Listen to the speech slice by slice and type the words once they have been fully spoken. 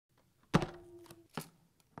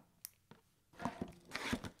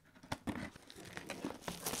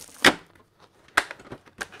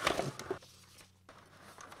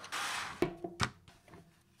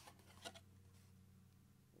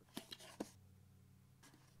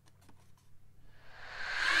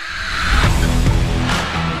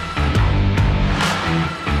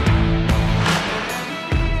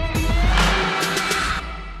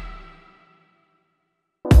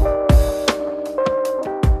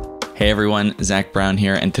Hey everyone, Zach Brown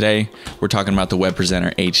here, and today we're talking about the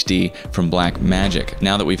Webpresenter HD from Blackmagic.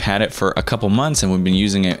 Now that we've had it for a couple months and we've been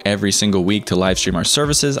using it every single week to live stream our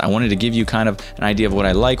services, I wanted to give you kind of an idea of what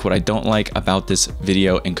I like, what I don't like about this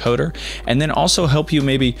video encoder, and then also help you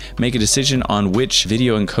maybe make a decision on which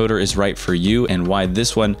video encoder is right for you and why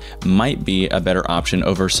this one might be a better option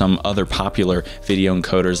over some other popular video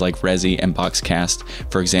encoders like Resi and Boxcast,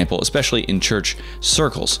 for example, especially in church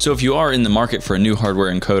circles. So if you are in the market for a new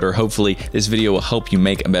hardware encoder, hopefully this video will help you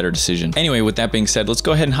make a better decision. Anyway, with that being said, let's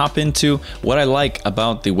go ahead and hop into what I like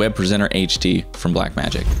about the Webpresenter HD from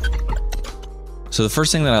Blackmagic. So the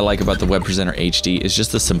first thing that I like about the Webpresenter HD is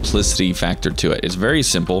just the simplicity factor to it. It's very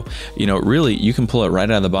simple. You know, really, you can pull it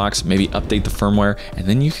right out of the box, maybe update the firmware, and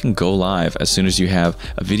then you can go live as soon as you have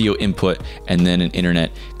a video input and then an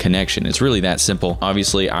internet connection. It's really that simple.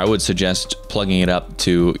 Obviously, I would suggest plugging it up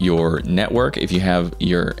to your network. If you have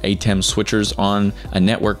your ATEM switchers on a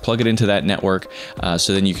network, plug it into that network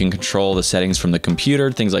so then you can control the settings from the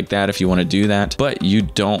computer, things like that if you want to do that. But you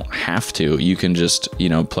don't have to. You can just, you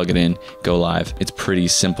know, plug it in, go live. It's pretty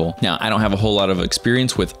simple. Now, I don't have a whole lot of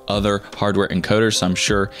experience with other hardware encoders, so I'm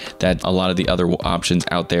sure that a lot of the other options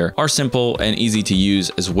out there are simple and easy to use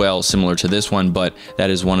as well, similar to this one, but that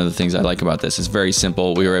is one of the things I like about this. It's very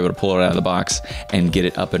simple. We were able to pull it out of the box and get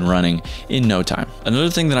it up and running in no time. Another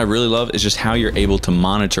thing that I really love is just how you're able to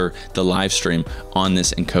monitor the live stream on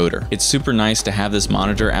this encoder. It's super nice to have this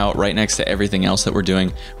monitor out right next to everything else that we're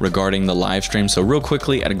doing regarding the live stream. So real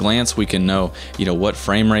quickly at a glance, we can know, you know, what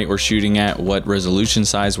frame rate we're shooting at, what resolution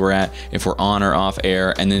size we're at, if we're on or off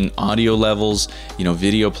air, and then audio levels, you know,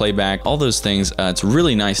 video playback, all those things. It's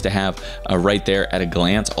really nice to have right there at a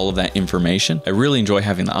glance, all of that information. I really enjoy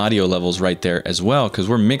having the audio levels right there as well, because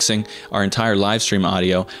we're mixing our entire live stream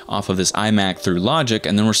audio off of this iMac through Logic,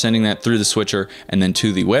 and then we're sending that through the switcher and then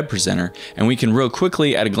to the Webpresenter, and we can real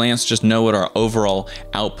quickly at a glance just know what our overall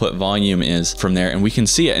output volume is from there, and we can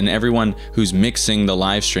see it. And everyone who's mixing the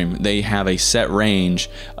live stream, they have a set range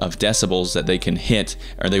of decibels that they can hit,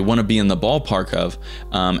 or they want to be in the ballpark of,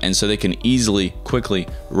 and so they can easily, quickly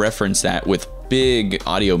reference that with big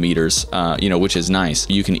audio meters, you know, which is nice.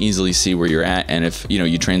 You can easily see where you're at, and if you know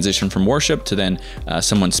you transition from worship to then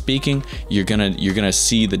someone speaking, you're gonna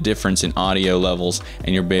see the difference in audio levels,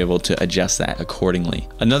 and you'll be able to adjust that accordingly.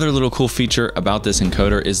 Another little cool feature about this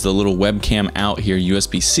encoder is the little webcam out here,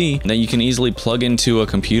 USB-C, that you can easily plug into a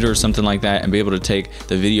computer or something like that, and be able to take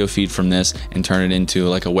the video feed from this and turn it into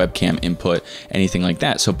like a webcam input, anything like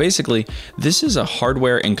that. So basically, this is a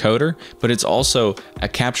hardware encoder, but it's also a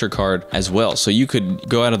capture card as well. So you could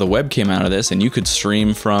go out of the webcam out of this and you could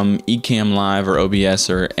stream from Ecamm Live or OBS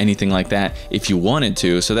or anything like that if you wanted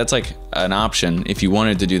to. So that's like an option if you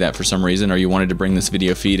wanted to do that for some reason, or you wanted to bring this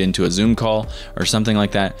video feed into a Zoom call or something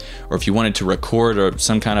like that, or if you wanted to record or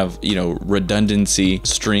some kind of, you know, redundancy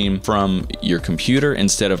stream from your computer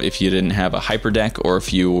instead of if you didn't have a hyperdeck, or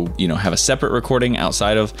if you know, have a separate recording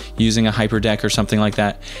outside of using a hyperdeck or something like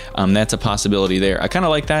that. That's a possibility there. I kind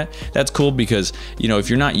of like that. That's cool because, you know, if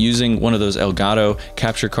you're not using one of those Elgato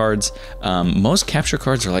capture cards, most capture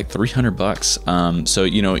cards are like $300. So,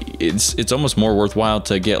 you know, it's almost more worthwhile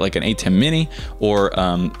to get like an ATEM Mini, or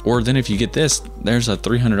then if you get this, there's a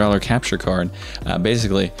 $300 capture card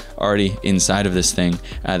basically already inside of this thing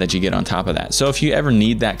that you get on top of that. So if you ever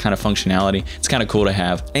need that kind of functionality, it's kind of cool to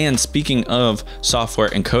have. And speaking of software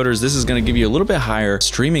encoders, this is going to give you a little bit higher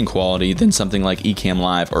streaming quality than something like Ecamm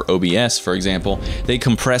Live or OBS, for example. They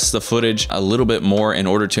compress the footage a little bit more in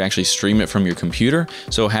order to actually stream it from your computer.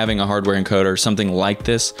 So having a hardware encoder, something like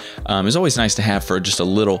this, is always nice to have for just a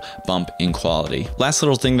little bump in quality. Last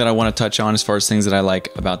little thing that I want to touch on as far as things that I like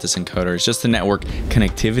about this encoder is just the network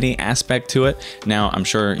connectivity aspect to it. Now, I'm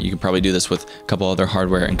sure you can probably do this with a couple other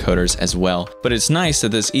hardware encoders as well, but it's nice that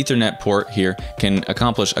this Ethernet port here can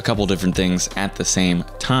accomplish a couple different things at the same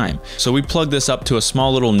time. So we plug this up to a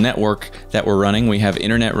small little network that we're running. We have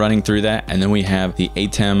internet running through that, and then we have the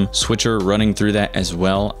ATEM switcher running through that as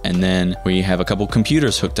well, and then we have a couple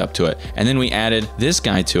computers hooked up to it, and then we added this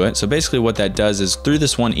guy to it. So basically what that does is through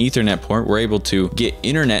this one Ethernet port, we're able to get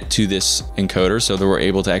internet to this encoder so that we're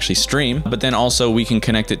able to actually stream, but then also we can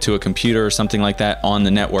connect it to a computer or something like that on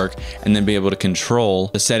the network, and then be able to control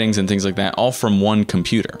the settings and things like that all from one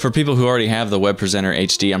computer. For people who already have the Webpresenter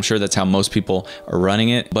HD, I'm sure that's how most people are running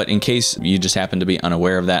it, but in case you just happen to be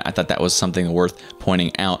unaware of that, I thought that was something worth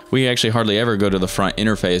pointing out. We actually hardly ever go to the front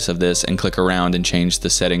interface of this and click around and change the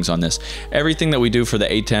settings on this. Everything that we do for the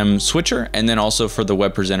ATEM switcher and then also for the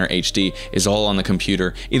Webpresenter HD is all on the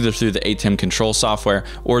computer, either through the ATEM control software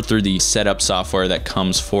or through through the setup software that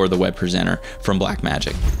comes for the Web Presenter from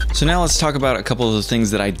Blackmagic. So now let's talk about a couple of the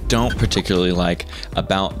things that I don't particularly like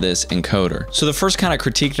about this encoder. So the first kind of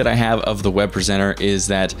critique that I have of the Web Presenter is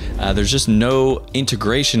that there's just no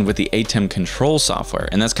integration with the ATEM control software.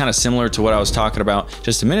 And that's kind of similar to what I was talking about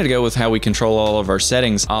just a minute ago with how we control all of our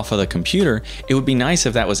settings off of the computer. It would be nice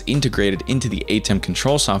if that was integrated into the ATEM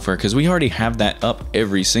control software, because we already have that up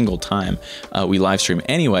every single time we live stream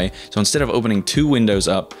anyway. So instead of opening two windows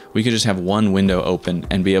up, we could just have one window open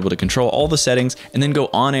and be able to control all the settings and then go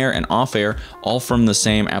on air and off air all from the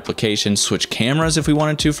same application, switch cameras if we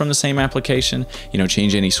wanted to from the same application, you know,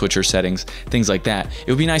 change any switcher settings, things like that. It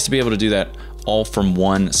would be nice to be able to do that all from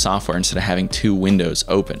one software instead of having two windows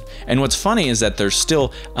open. And what's funny is that there's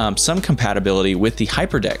still some compatibility with the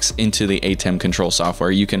hyperdecks into the ATEM control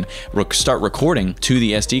software. You can start recording to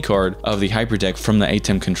the SD card of the hyperdeck from the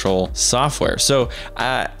ATEM control software. So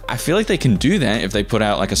I feel like they can do that if they put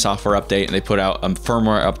out like a software update and they put out a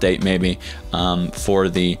firmware update maybe for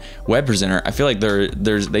the Web Presenter. I feel like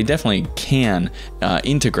they definitely can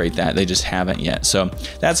integrate that. They just haven't yet. So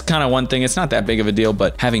that's kind of one thing. It's not that big of a deal,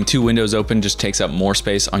 but having two windows open just takes up more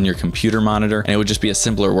space on your computer monitor, and it would just be a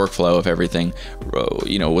simpler workflow if everything,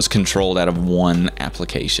 you know, was controlled out of one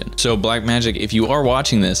application. So Blackmagic, if you are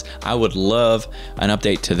watching this, I would love an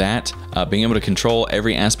update to that. Being able to control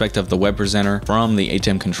every aspect of the Web Presenter from the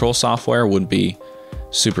ATEM control software would be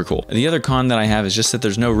super cool. The other con that I have is just that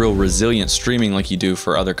there's no real resilient streaming like you do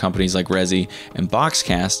for other companies like Resi and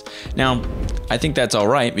Boxcast. Now, I think that's all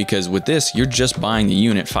right, because with this, you're just buying the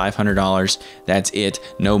unit, $500. That's it.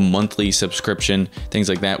 No monthly subscription, things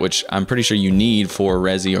like that, which I'm pretty sure you need for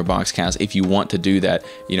Resi or Boxcast if you want to do that,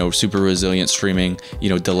 you know, super resilient streaming, you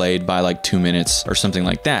know, delayed by like 2 minutes or something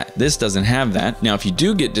like that. This doesn't have that. Now, if you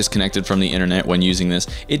do get disconnected from the internet when using this,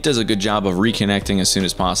 it does a good job of reconnecting as soon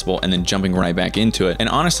as possible and then jumping right back into it. And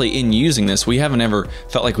honestly, in using this, we haven't ever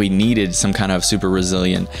felt like we needed some kind of super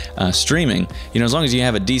resilient streaming. You know, as long as you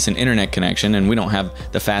have a decent internet connection, and we don't have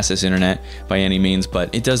the fastest internet by any means,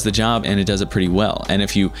 but it does the job and it does it pretty well. And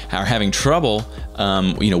if you are having trouble,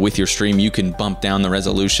 you know, with your stream, you can bump down the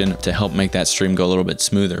resolution to help make that stream go a little bit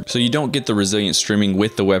smoother. So you don't get the resilient streaming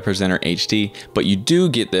with the Web Presenter HD, but you do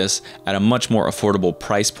get this at a much more affordable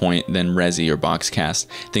price point than Resi or Boxcast,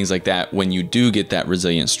 things like that, when you do get that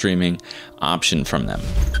resilient streaming option from them.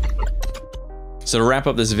 So to wrap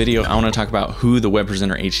up this video, I want to talk about who the Web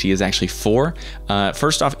Presenter HD is actually for.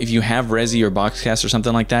 First off, if you have Resi or Boxcast or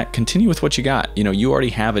something like that, continue with what you got. You know, you already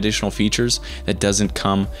have additional features that doesn't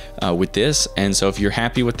come with this. And so if you're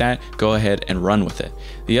happy with that, go ahead and run with it.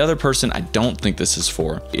 The other person I don't think this is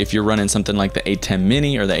for, if you're running something like the ATEM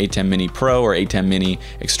Mini or the ATEM Mini Pro or ATEM Mini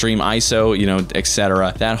Extreme ISO, you know,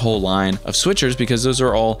 etc., that whole line of switchers, because those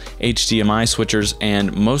are all HDMI switchers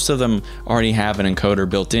and most of them already have an encoder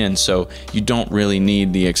built in, so you don't really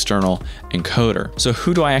need the external encoder. So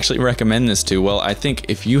who do I actually recommend this to? Well, I think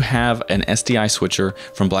if you have an SDI switcher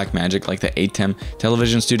from Blackmagic like the ATEM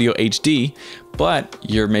Television Studio HD, but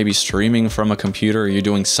you're maybe streaming from a computer, or you're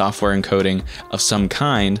doing software encoding of some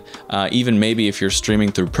kind, even maybe if you're streaming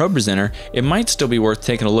through ProPresenter, it might still be worth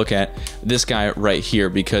taking a look at this guy right here,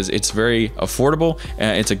 because it's very affordable.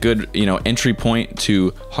 It's a good, you know, entry point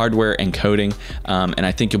to hardware encoding, and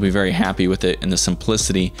I think you'll be very happy with it and the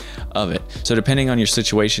simplicity of it. So depending on your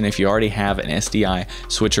situation, if you already have an SDI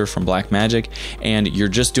switcher from Blackmagic and you're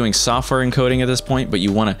just doing software encoding at this point, but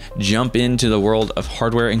you want to jump into the world of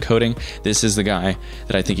hardware encoding, this is the guy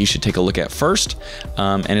that I think you should take a look at first,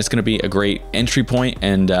 and it's going to be a great entry point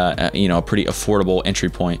and you know, a pretty affordable entry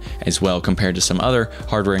point as well compared to some other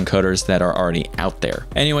hardware encoders that are already out there.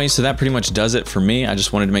 Anyway, so that pretty much does it for me. I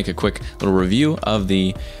just wanted to make a quick little review of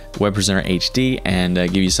the Web Presenter HD and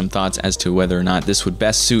give you some thoughts as to whether or not this would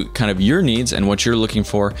best suit kind of your needs and what you're looking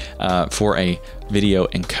for a video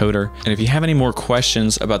encoder. And if you have any more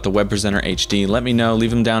questions about the Web Presenter HD, let me know. Leave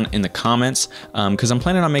them down in the comments, because I'm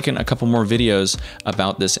planning on making a couple more videos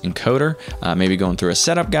about this encoder, maybe going through a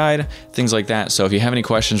setup guide, things like that. So if you have any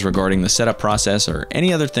questions regarding the setup process or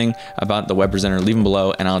any other thing about the Web Presenter, leave them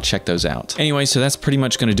below and I'll check those out. Anyway, so that's pretty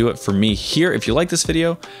much going to do it for me here. If you like this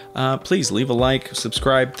video, please leave a like,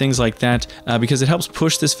 subscribe, things like that, because it helps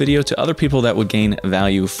push this video to other people that would gain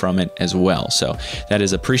value from it as well. So that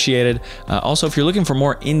is appreciated. Also, if you're you're looking for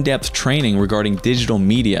more in-depth training regarding digital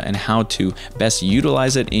media and how to best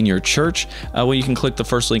utilize it in your church, well, you can click the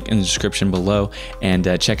first link in the description below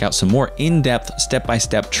and check out some more in-depth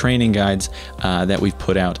step-by-step training guides that we've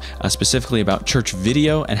put out specifically about church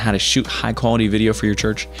video and how to shoot high-quality video for your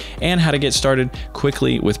church, and how to get started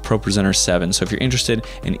quickly with ProPresenter 7. So if you're interested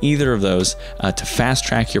in either of those to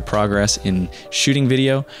fast-track your progress in shooting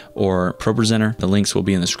video or ProPresenter, the links will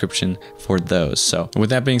be in the description for those. So with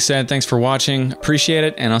that being said, thanks for watching. Appreciate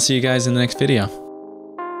it, and I'll see you guys in the next video.